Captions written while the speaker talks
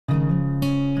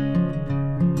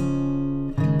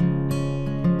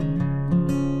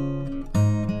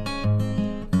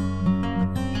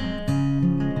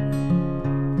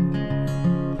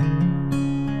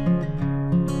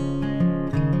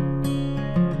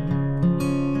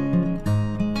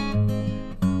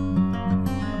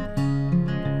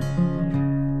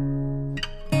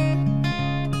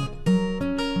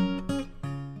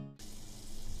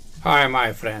Hi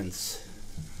my friends,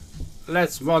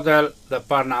 let's model the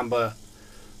part number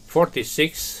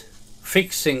 46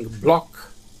 fixing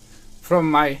block from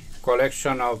my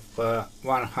collection of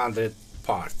 100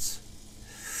 parts.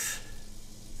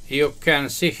 You can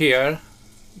see here,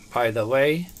 by the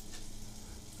way,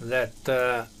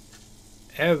 that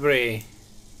every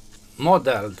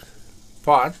modeled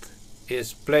part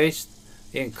is placed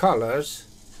in colors,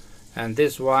 and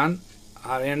this one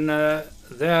are in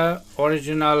their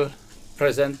original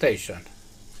presentation.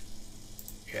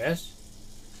 Yes,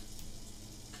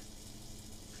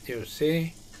 you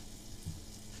see,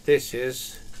 this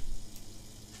is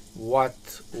what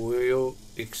you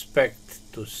expect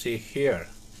to see here.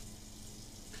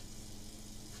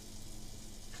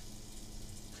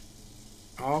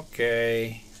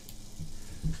 Okay,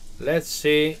 let's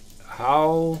see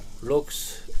how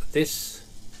looks this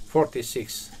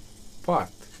 46 part.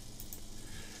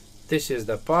 This is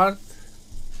the part,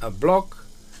 a block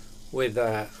with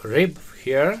a rib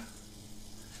here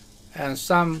and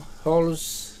some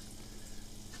holes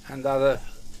and other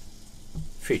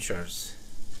features.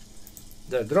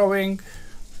 The drawing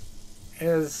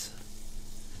is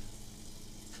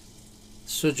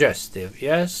suggestive,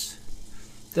 yes.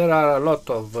 There are a lot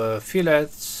of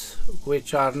fillets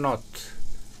which are not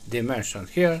dimensioned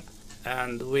here,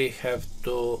 and we have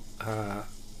to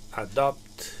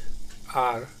adopt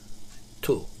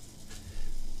R2.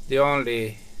 The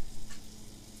only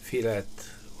fillet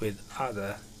with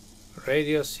other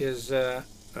radius is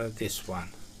this one.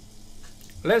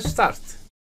 Let's start.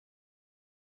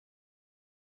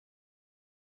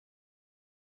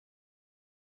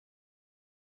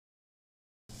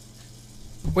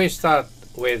 We start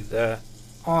with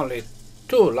only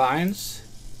 2 lines,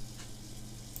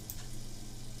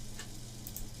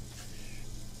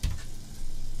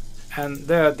 and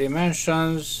their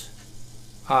dimensions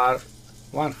are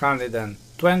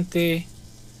 120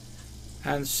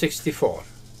 and 64,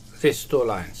 these 2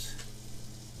 lines.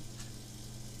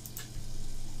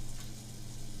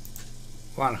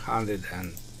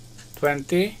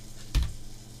 120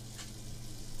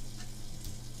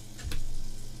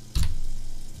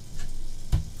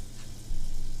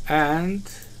 and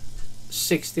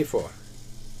 64.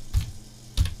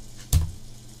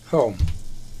 Home.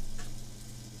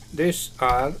 These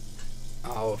are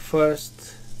our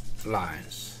first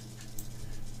lines.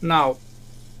 Now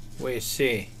we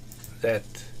see that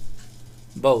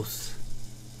both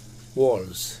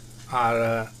walls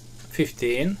are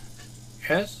 15,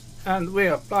 yes, and we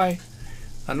apply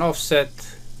an offset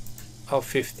of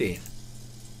 15.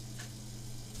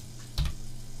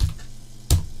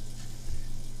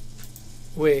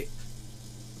 We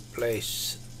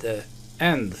place the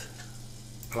end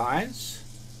lines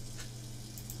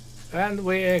and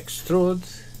we extrude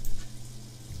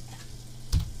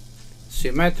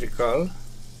symmetrical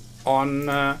on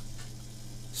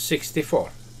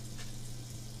 64.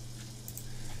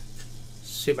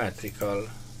 Symmetrical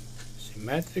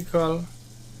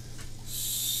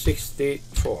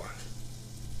 64.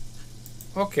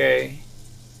 Okay,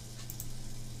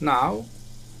 now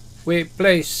we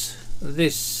place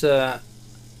this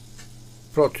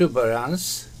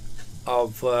protuberance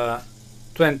of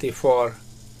 24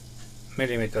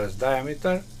 millimeters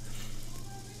diameter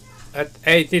at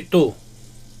 82.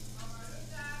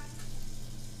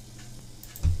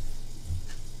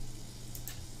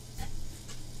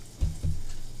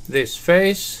 This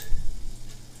face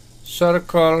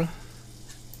circle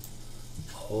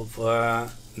of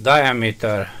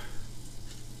diameter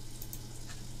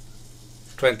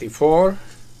 24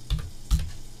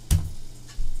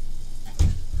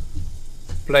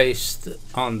 placed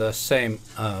on the same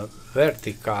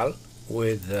vertical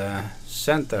with the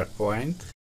center point,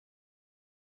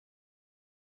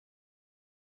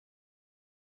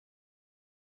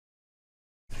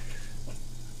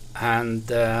 and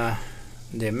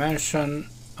dimension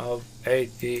of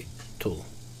 82.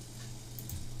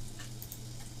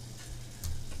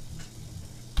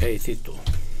 82.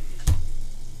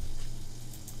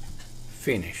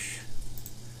 Finish.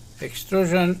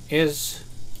 Extrusion is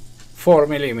 4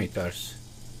 millimeters.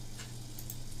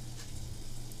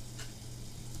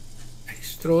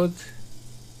 Extrude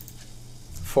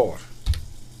 4.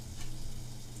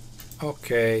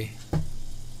 Okay.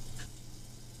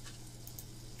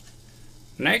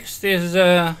 Next is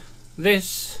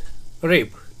this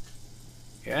rib.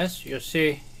 Yes, you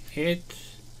see it.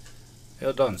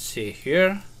 You don't see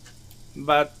here,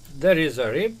 but there is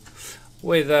a rib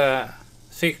with a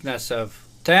thickness of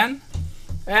 10,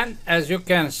 and as you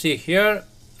can see here,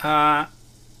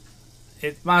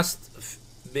 it must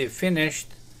be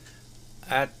finished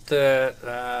at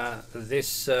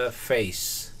this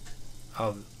face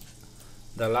of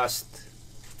the last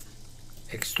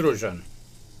extrusion.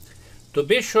 To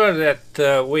be sure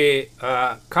that we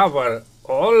cover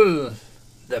all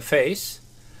the face,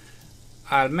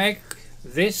 I'll make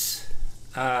this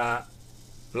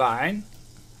line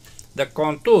the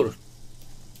contour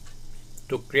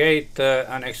to create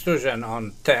an extrusion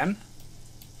on 10.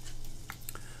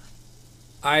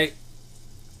 I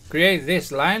create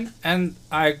this line and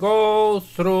I go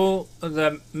through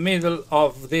the middle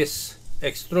of this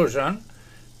extrusion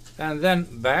and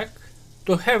then back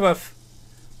to have a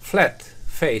flat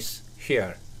face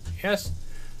here. Yes,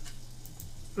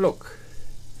 look,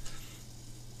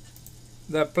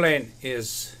 the plane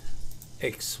is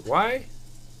XY,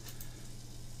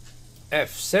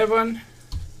 F7.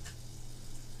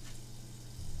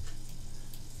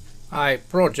 I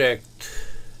project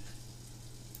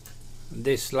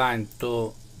this line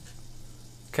to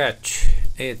catch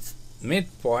its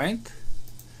midpoint,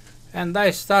 and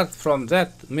I start from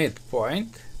that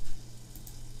midpoint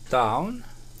down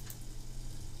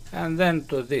and then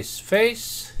to this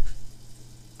face,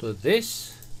 to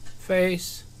this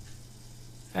face,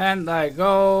 and I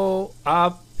go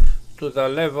up to the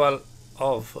level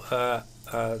of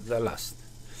the last,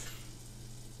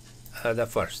 the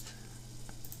first,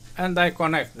 and I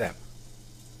connect them.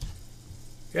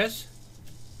 Yes,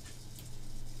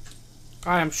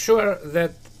 I am sure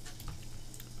that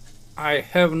I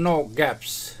have no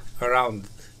gaps around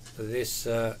this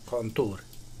contour,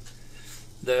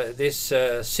 this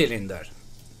cylinder.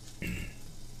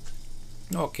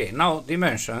 Okay, now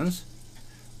dimensions.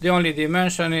 The only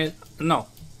dimension is, no,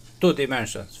 two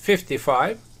dimensions,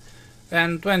 55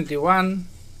 and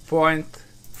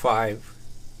 21.5.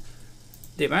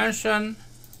 Dimension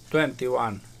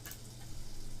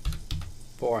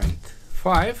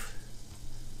 21.5,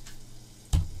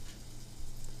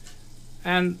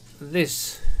 and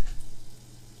this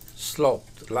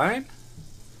sloped line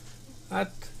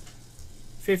at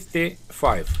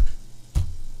 55.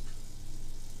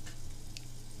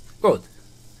 Good.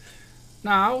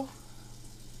 Now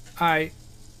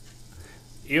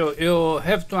you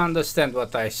have to understand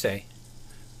what I say.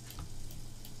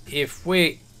 If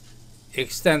we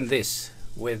extend this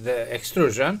with the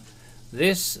extrusion,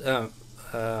 this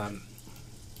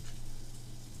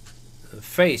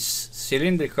face,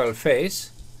 cylindrical face,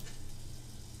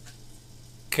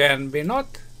 can be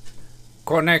not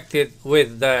connected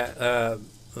with the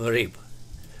rib,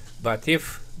 but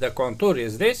if the contour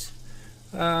is this,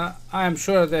 I am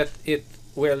sure that it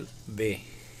will be.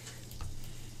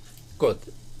 Good.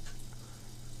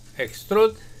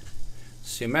 Extrude,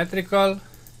 symmetrical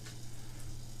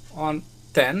on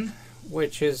 10,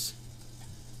 which is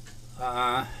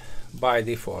by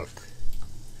default.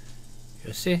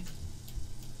 You see?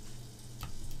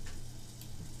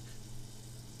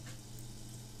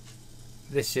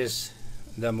 This is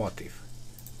the motif.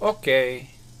 Okay.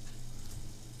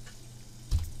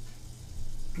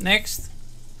 Next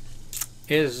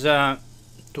is to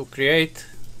create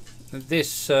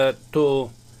these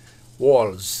two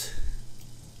walls.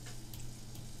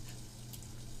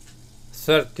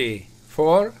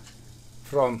 34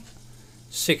 from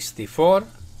 64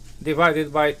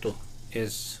 divided by 2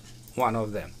 is one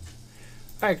of them.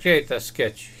 I create a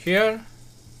sketch here,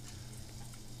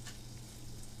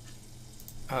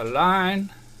 a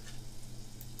line,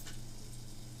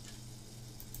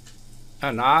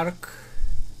 an arc,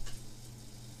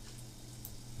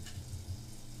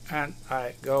 and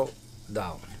I go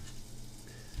down.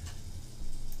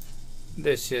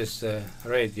 This is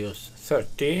radius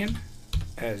 13,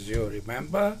 as you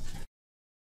remember.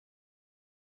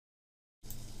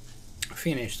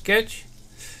 Finish sketch,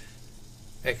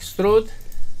 extrude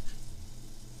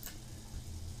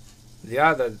the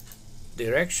other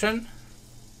direction,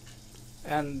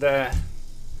 and the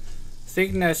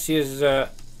thickness is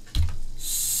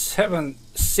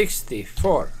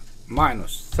 764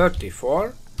 minus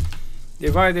 34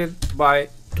 divided by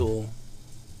 2.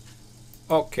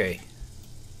 Okay.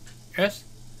 Yes.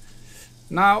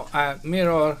 Now I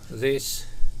mirror this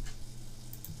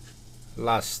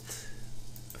last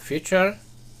feature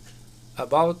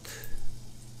about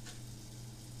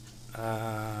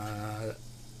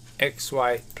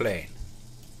XY plane,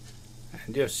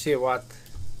 and you see what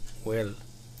will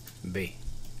be.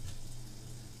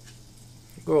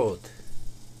 Good.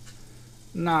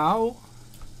 Now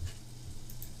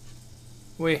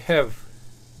we have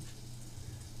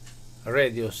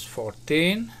radius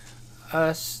 14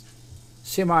 as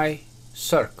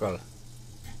semi-circle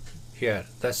here.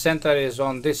 The center is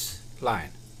on this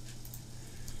line.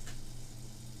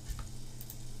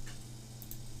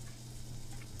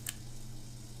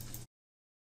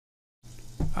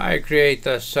 I create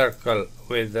a circle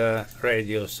with a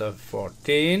radius of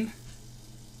 14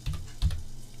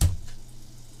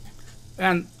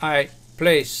 and I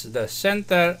place the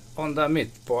center on the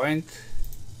midpoint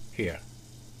here.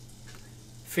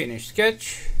 Finish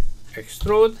sketch,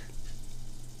 extrude,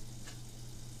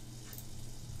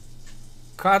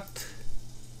 cut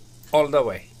all the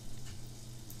way.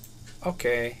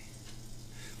 Okay.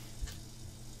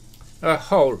 A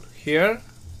hole here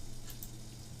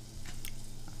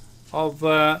of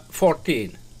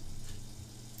 14.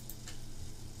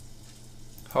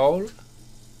 Hole,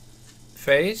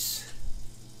 face,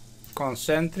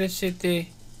 concentricity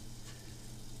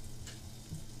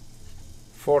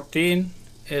 14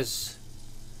 is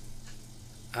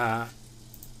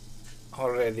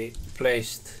already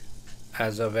placed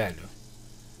as a value.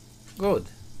 Good.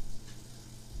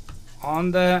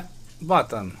 On the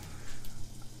bottom,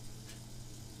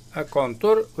 a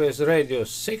contour with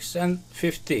radius 6 and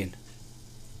 15.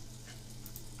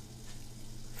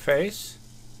 Face,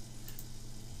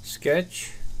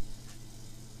 sketch,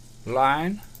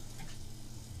 line,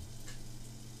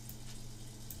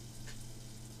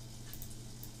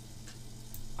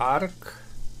 arc,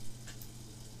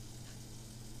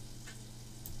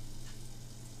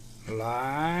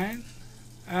 line,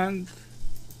 and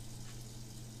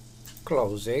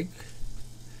closing.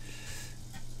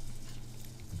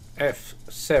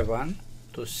 F7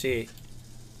 to see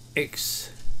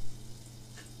X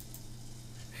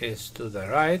is to the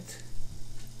right,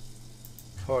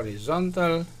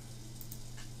 horizontal,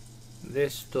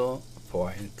 these 2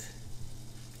 points,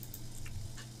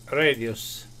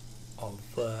 radius of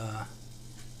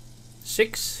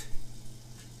 6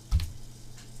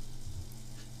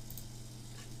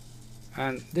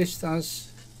 and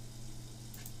distance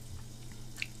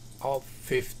of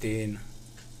 15.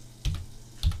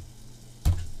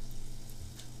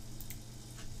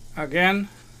 Again,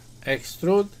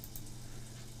 extrude,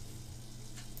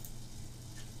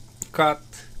 cut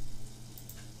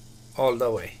all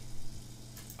the way.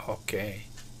 Okay.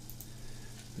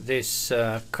 This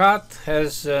cut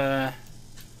has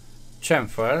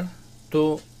chamfer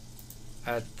 2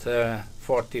 at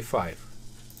 45.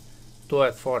 2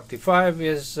 at 45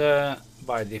 is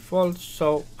by default,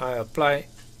 so I apply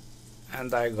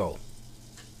and I go.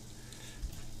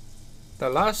 The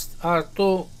last are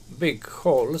 2 big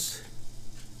holes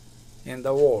in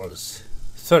the walls,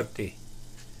 30.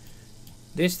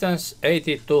 Distance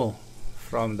 82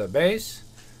 from the base,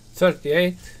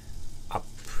 38 up.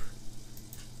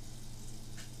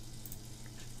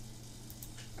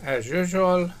 As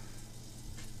usual,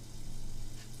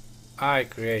 I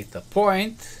create a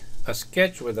point, a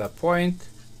sketch with a point,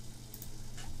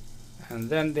 and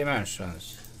then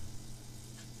dimensions.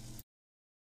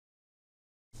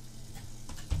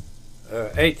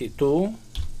 82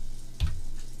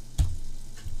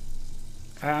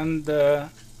 and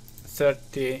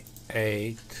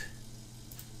 38.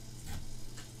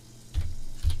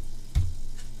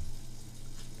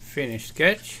 Finish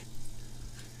sketch.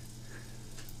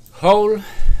 Hole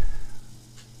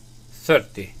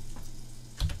 30.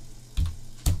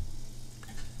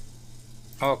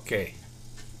 Okay.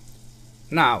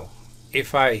 Now,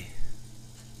 if I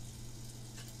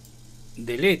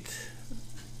delete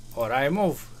or I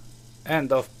move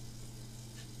end of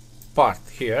part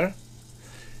here,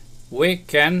 we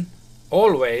can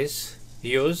always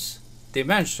use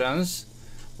dimensions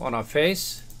on a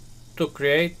face to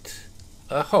create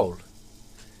a hole.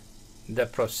 The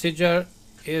procedure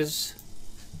is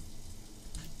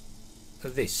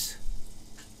this.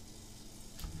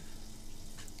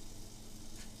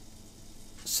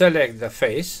 Select the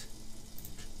face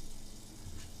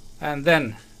and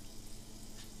then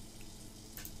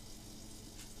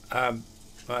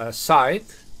side,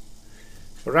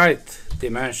 right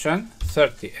dimension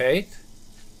 38,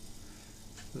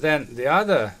 then the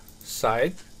other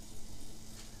side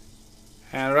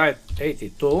and right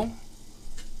 82.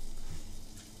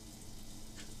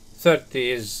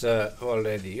 30 is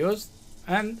already used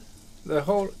and the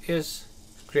hole is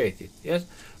created. Yes,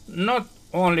 not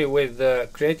only with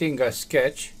creating a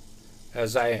sketch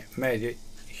as I made it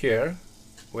here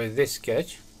with this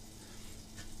sketch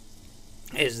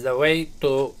is the way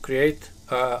to create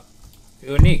a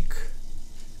unique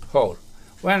hole.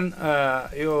 When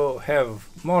you have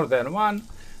more than one,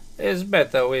 it's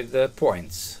better with the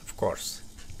points, of course.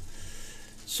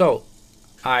 So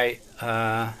I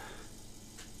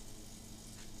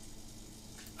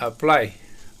apply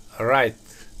right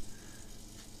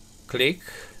click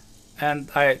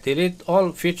and I delete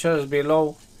all features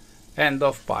below end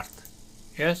of part.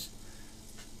 Yes,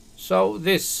 so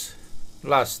this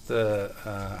last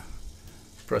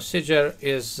procedure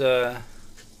is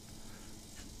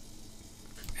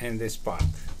in this part.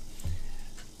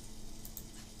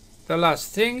 The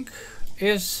last thing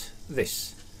is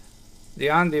this, the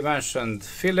undimensioned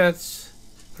fillets,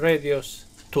 radius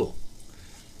 2.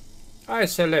 I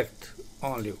select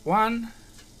only one,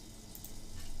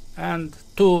 and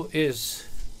 2 is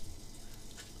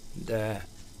the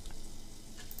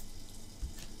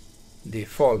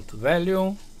default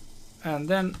value, and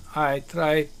then I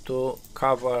try to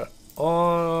cover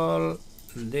all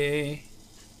the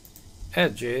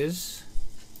edges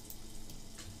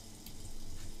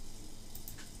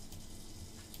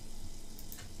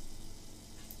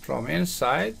from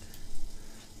inside,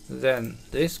 then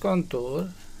this contour,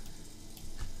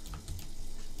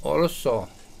 also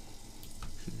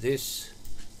this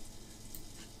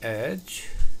edge,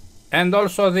 and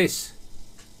also this.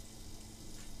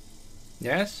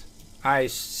 Yes, I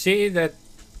see that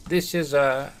this is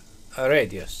a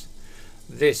radius.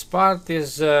 This part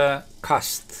is a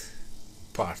cast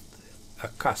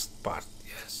part,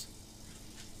 yes.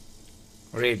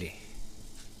 Really.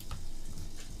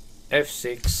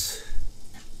 F6.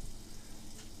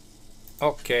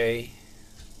 Okay.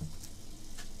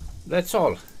 That's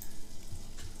all.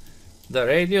 The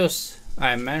radius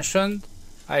I mentioned,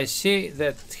 I see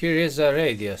that here is a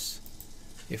radius.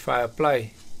 If I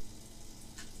apply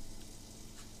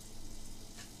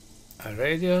a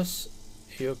radius,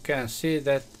 you can see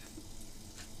that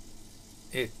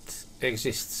it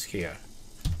exists here.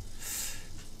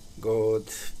 Good.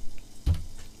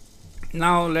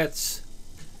 Now let's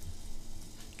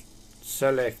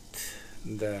select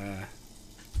the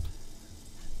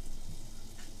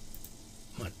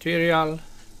material,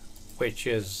 which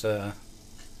is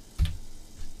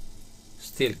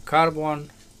steel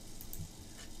carbon,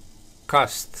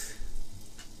 cast,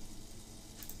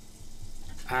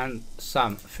 and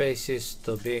some faces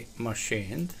to be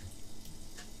machined.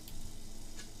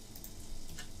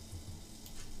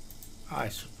 I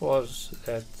suppose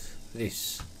that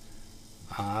these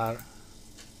are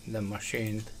the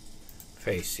machined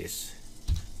faces.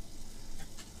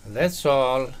 That's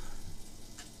all.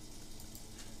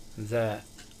 The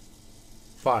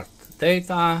part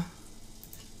data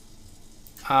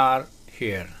are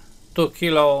here, 2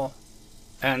 kilo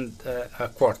and a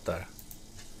quarter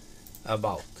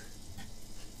about.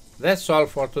 That's all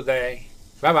for today.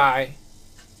 Bye bye.